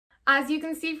As you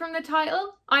can see from the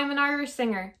title, I'm an Irish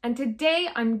singer, and today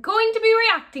I'm going to be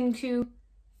reacting to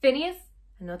Finneas,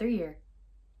 Another Year.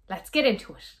 Let's get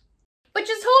into it. But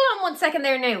just hold on 1 second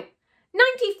there now.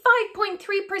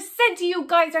 95.3% of you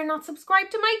guys are not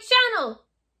subscribed to my channel.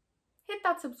 Hit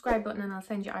that subscribe button and I'll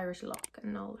send you Irish luck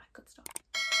and all that good stuff.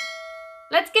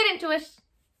 Let's get into it.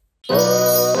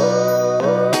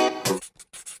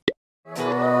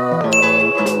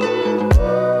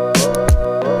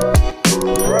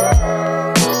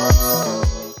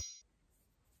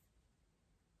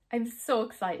 I'm so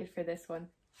excited for this one.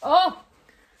 Oh,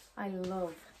 I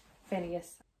love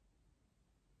Finneas.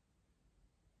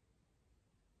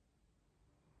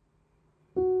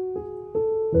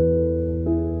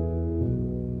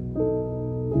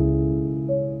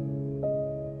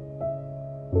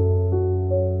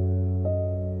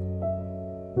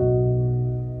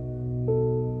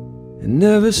 It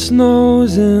never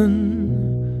snows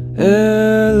in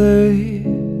LA.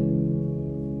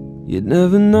 You'd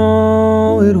never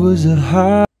know it was a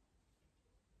high.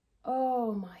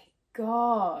 Oh my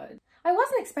God. I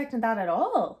wasn't expecting that at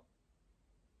all.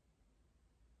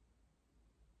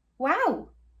 Wow.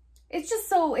 It's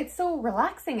so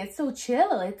relaxing. It's so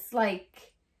chill. It's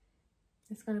like,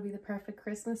 it's going to be the perfect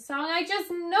Christmas song. I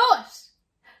just know it.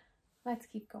 Let's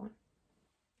keep going.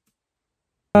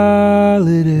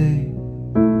 Holiday.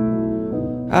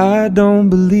 I don't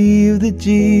believe that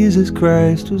Jesus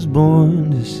Christ was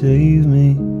born to save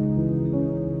me.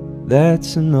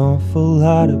 That's an awful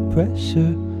lot of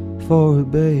pressure for a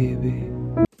baby.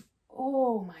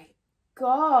 Oh my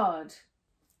God.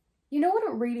 You know what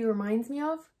it really reminds me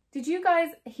of? Did you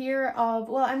guys hear of,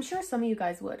 well, I'm sure some of you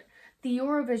guys would, the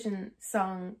Eurovision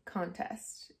Song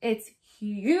Contest. It's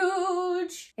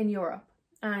huge in Europe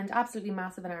and absolutely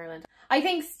massive in Ireland. I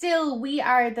think still we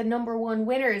are the #1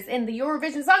 winners in the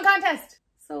Eurovision Song Contest.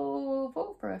 So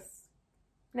vote for us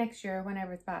next year,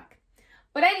 whenever it's back.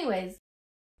 But anyways,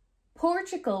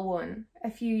 Portugal won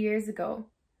a few years ago.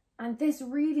 And this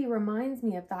really reminds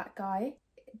me of that guy.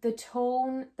 The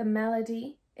tone, the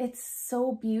melody, it's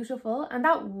so beautiful. And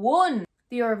that won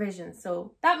the Eurovision.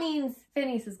 So that means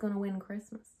Finneas is going to win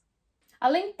Christmas.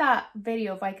 I'll link that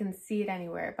video if I can see it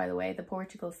anywhere, by the way, the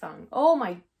Portugal song. Oh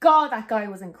my God, that guy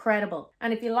was incredible.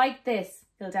 And if you like this,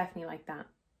 you'll definitely like that.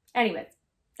 Anyways,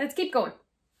 let's keep going.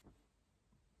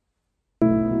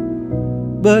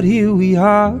 But here we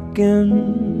are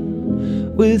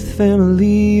again, with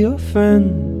family or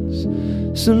friends,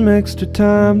 some extra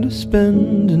time to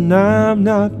spend, and I'm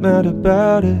not mad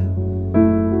about it.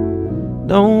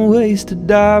 Don't waste a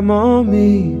dime on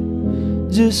me,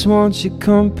 just want your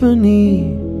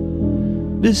company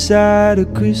beside a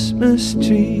Christmas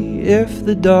tree, if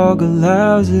the dog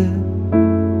allows it.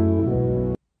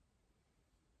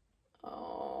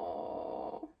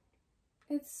 Oh,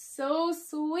 it's so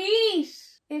sweet.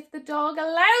 If the dog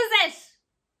allows it,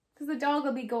 because the dog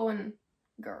will be going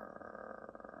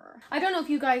grrr. I don't know if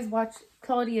you guys watch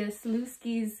Claudia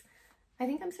Sluski's, I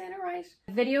think I'm saying it right,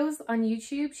 videos on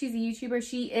YouTube. She's a YouTuber.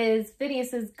 She is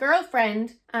Finneas's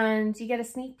girlfriend, and you get a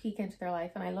sneak peek into their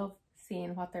life, and I love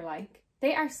seeing what they're like.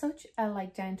 They are such a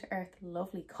like down-to-earth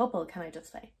lovely couple, can I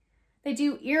just say. They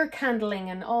do ear candling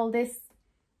and all this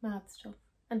mad stuff,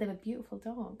 and they have a beautiful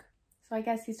dog. So I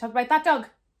guess he's talking about that dog.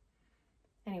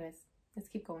 Anyways, let's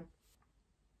keep going.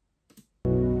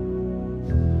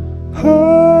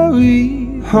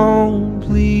 Hurry home,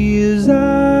 please,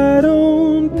 I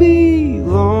don't belong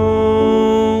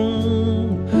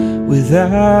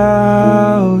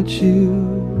without you.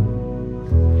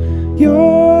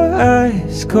 Your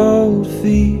ice cold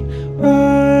feet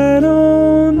right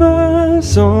on my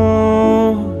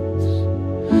songs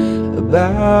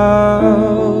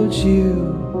about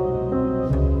you.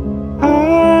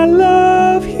 I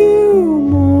love you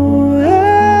more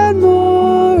and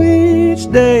more each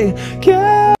day.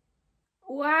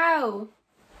 Wow.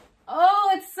 Oh,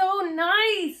 it's so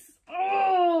nice.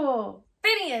 Oh,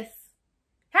 Finneas,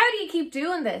 how do you keep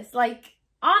doing this? Like,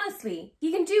 honestly,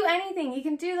 you can do anything. You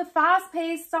can do the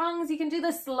fast-paced songs. You can do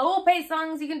the slow-paced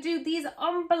songs. You can do these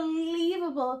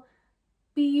unbelievable,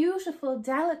 beautiful,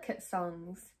 delicate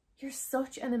songs. You're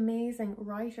such an amazing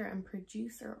writer and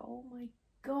producer. Oh my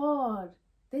God.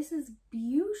 This is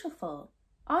beautiful.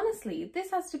 Honestly,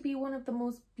 this has to be one of the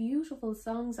most beautiful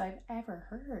songs I've ever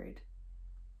heard.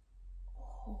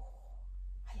 Oh,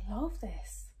 I love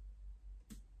this.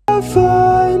 I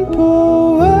find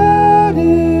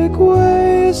poetic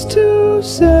ways to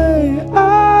say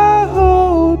I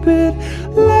hope it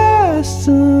lasts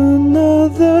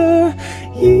another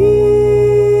year.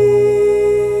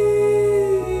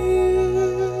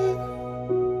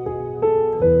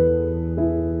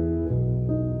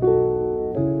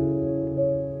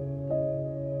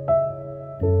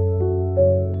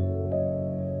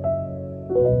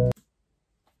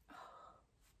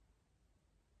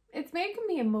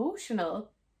 emotional.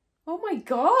 Oh my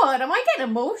God, am I getting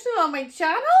emotional on my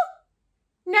channel?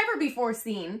 Never before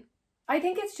seen. I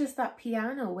think it's just that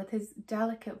piano with his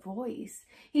delicate voice.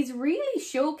 He's really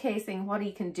showcasing what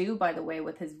he can do, by the way,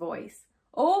 with his voice.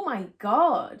 Oh my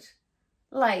God.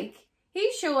 Like,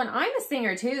 he's showing I'm a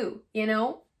singer too, you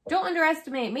know? Don't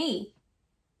underestimate me.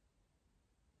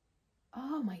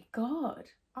 Oh my God.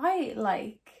 I,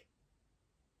 like,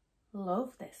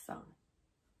 love this song.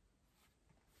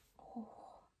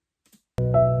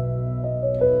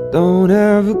 Don't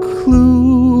have a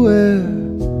clue where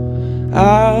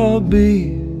I'll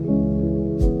be,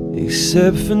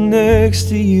 except for next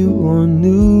to you on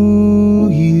New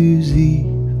Year's Eve.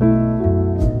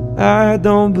 I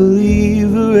don't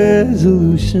believe a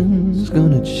resolution's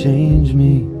gonna change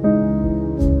me.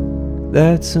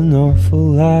 That's an awful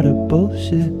lot of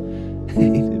bullshit,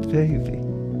 ain't it, baby?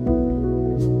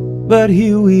 But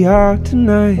here we are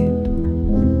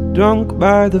tonight, drunk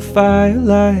by the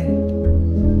firelight.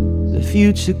 The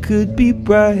future could be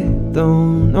bright, though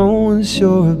no one's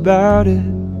sure about it.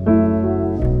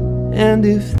 And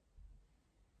if...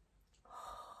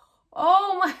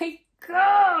 Oh my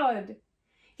God!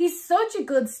 He's such a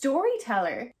good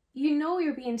storyteller. You know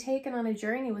you're being taken on a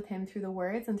journey with him through the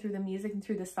words and through the music and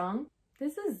through the song.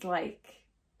 This is like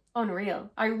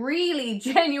unreal. I really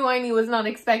genuinely was not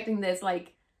expecting this,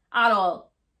 like, at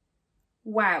all.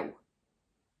 Wow.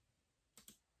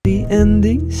 The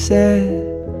ending sad,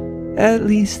 at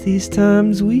least these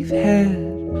times we've had.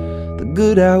 The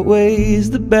good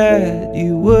outweighs the bad,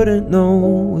 you wouldn't know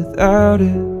without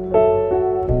it.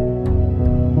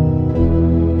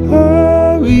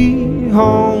 Hurry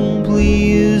home,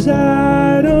 please,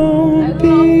 I don't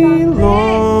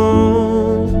belong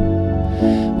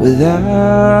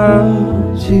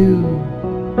without you.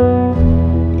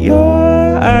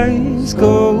 Your eyes,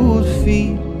 cold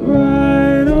feet,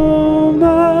 right on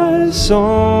my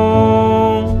songs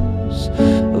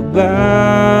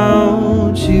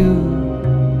about you.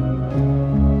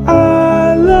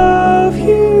 I love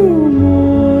you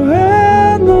more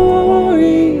and more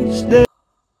each day.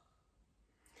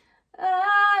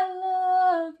 I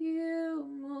love you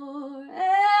more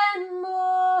and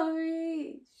more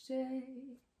each day.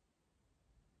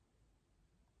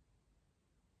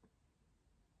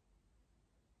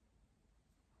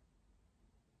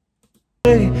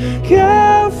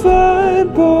 Can't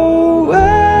find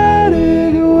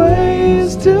poetic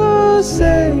ways to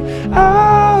say I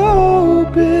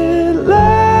hope it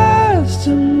lasts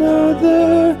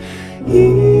another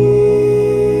year.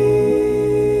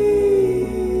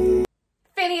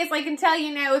 Finneas, I can tell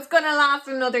you now, it's gonna last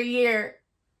another year.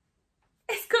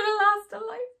 It's gonna last a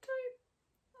lifetime.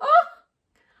 Oh,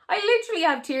 I literally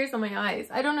have tears in my eyes.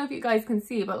 I don't know if you guys can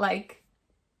see, but like,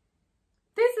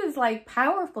 this is like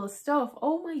powerful stuff.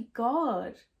 Oh my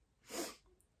God.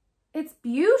 It's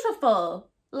beautiful.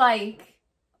 Like,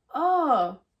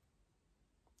 oh,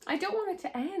 I don't want it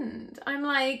to end. I'm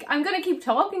like, I'm gonna keep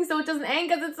talking so it doesn't end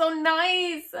because it's so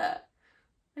nice.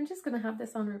 I'm just gonna have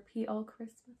this on repeat all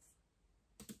Christmas.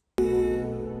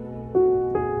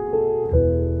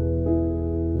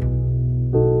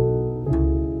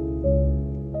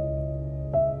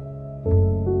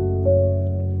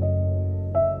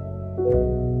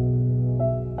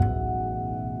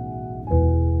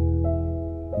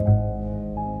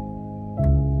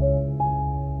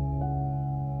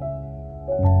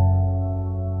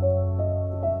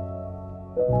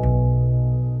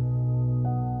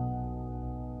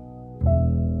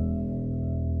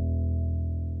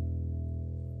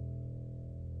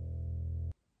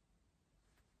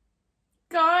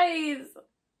 Guys,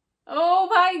 oh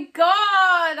my God,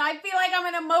 I feel like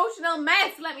I'm an emotional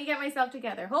mess. Let me get myself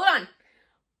together. Hold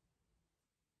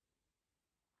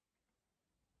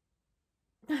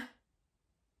on.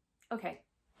 Okay,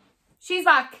 she's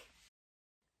back.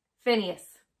 Finneas.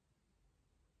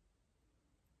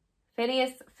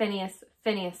 Finneas, Finneas,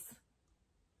 Finneas.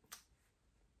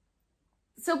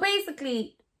 So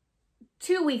basically,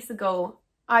 2 weeks ago,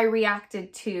 I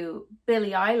reacted to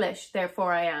Billie Eilish,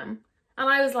 Therefore I Am. And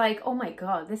I was like, oh my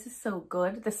God, this is so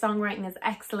good. The songwriting is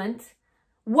excellent.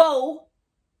 Whoa.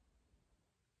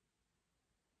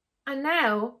 And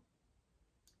now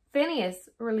Finneas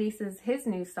releases his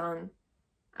new song.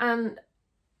 And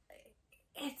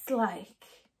it's like,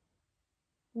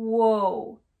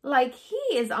 whoa. Like,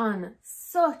 he is on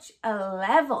such a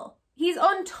level. He's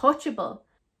untouchable.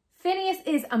 Finneas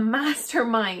is a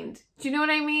mastermind. Do you know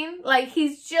what I mean? Like,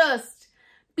 he's just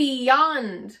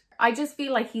beyond. I just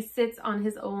feel like he sits on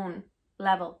his own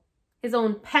level, his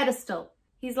own pedestal.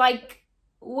 He's like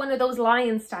one of those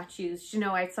lion statues, you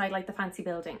know, outside like the fancy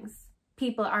buildings.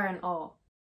 People are in awe.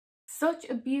 Such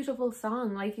a beautiful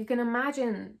song. Like, you can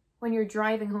imagine when you're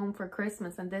driving home for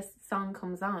Christmas and this song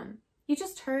comes on, you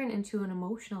just turn into an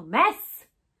emotional mess.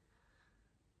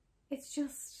 It's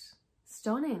just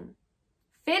stunning.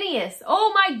 Finneas,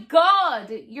 oh my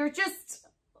God, you're just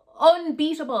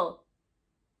unbeatable.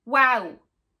 Wow.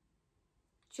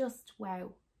 Just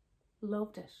wow.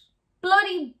 Loved it.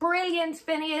 Bloody brilliant,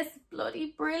 Finneas.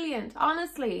 Bloody brilliant.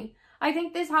 Honestly, I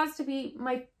think this has to be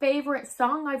my favourite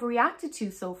song I've reacted to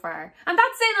so far. And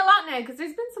that's saying a lot now because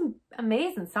there's been some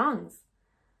amazing songs.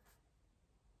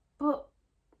 But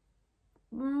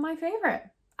my favourite.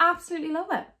 Absolutely love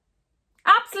it.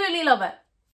 Absolutely love it.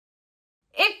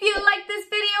 If you like this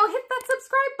video, hit that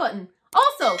subscribe button.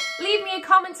 Also, leave me a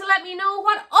comment to let me know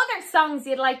what other songs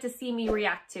you'd like to see me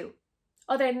react to.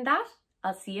 Other than that,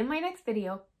 I'll see you in my next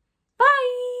video.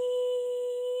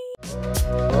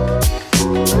 Bye!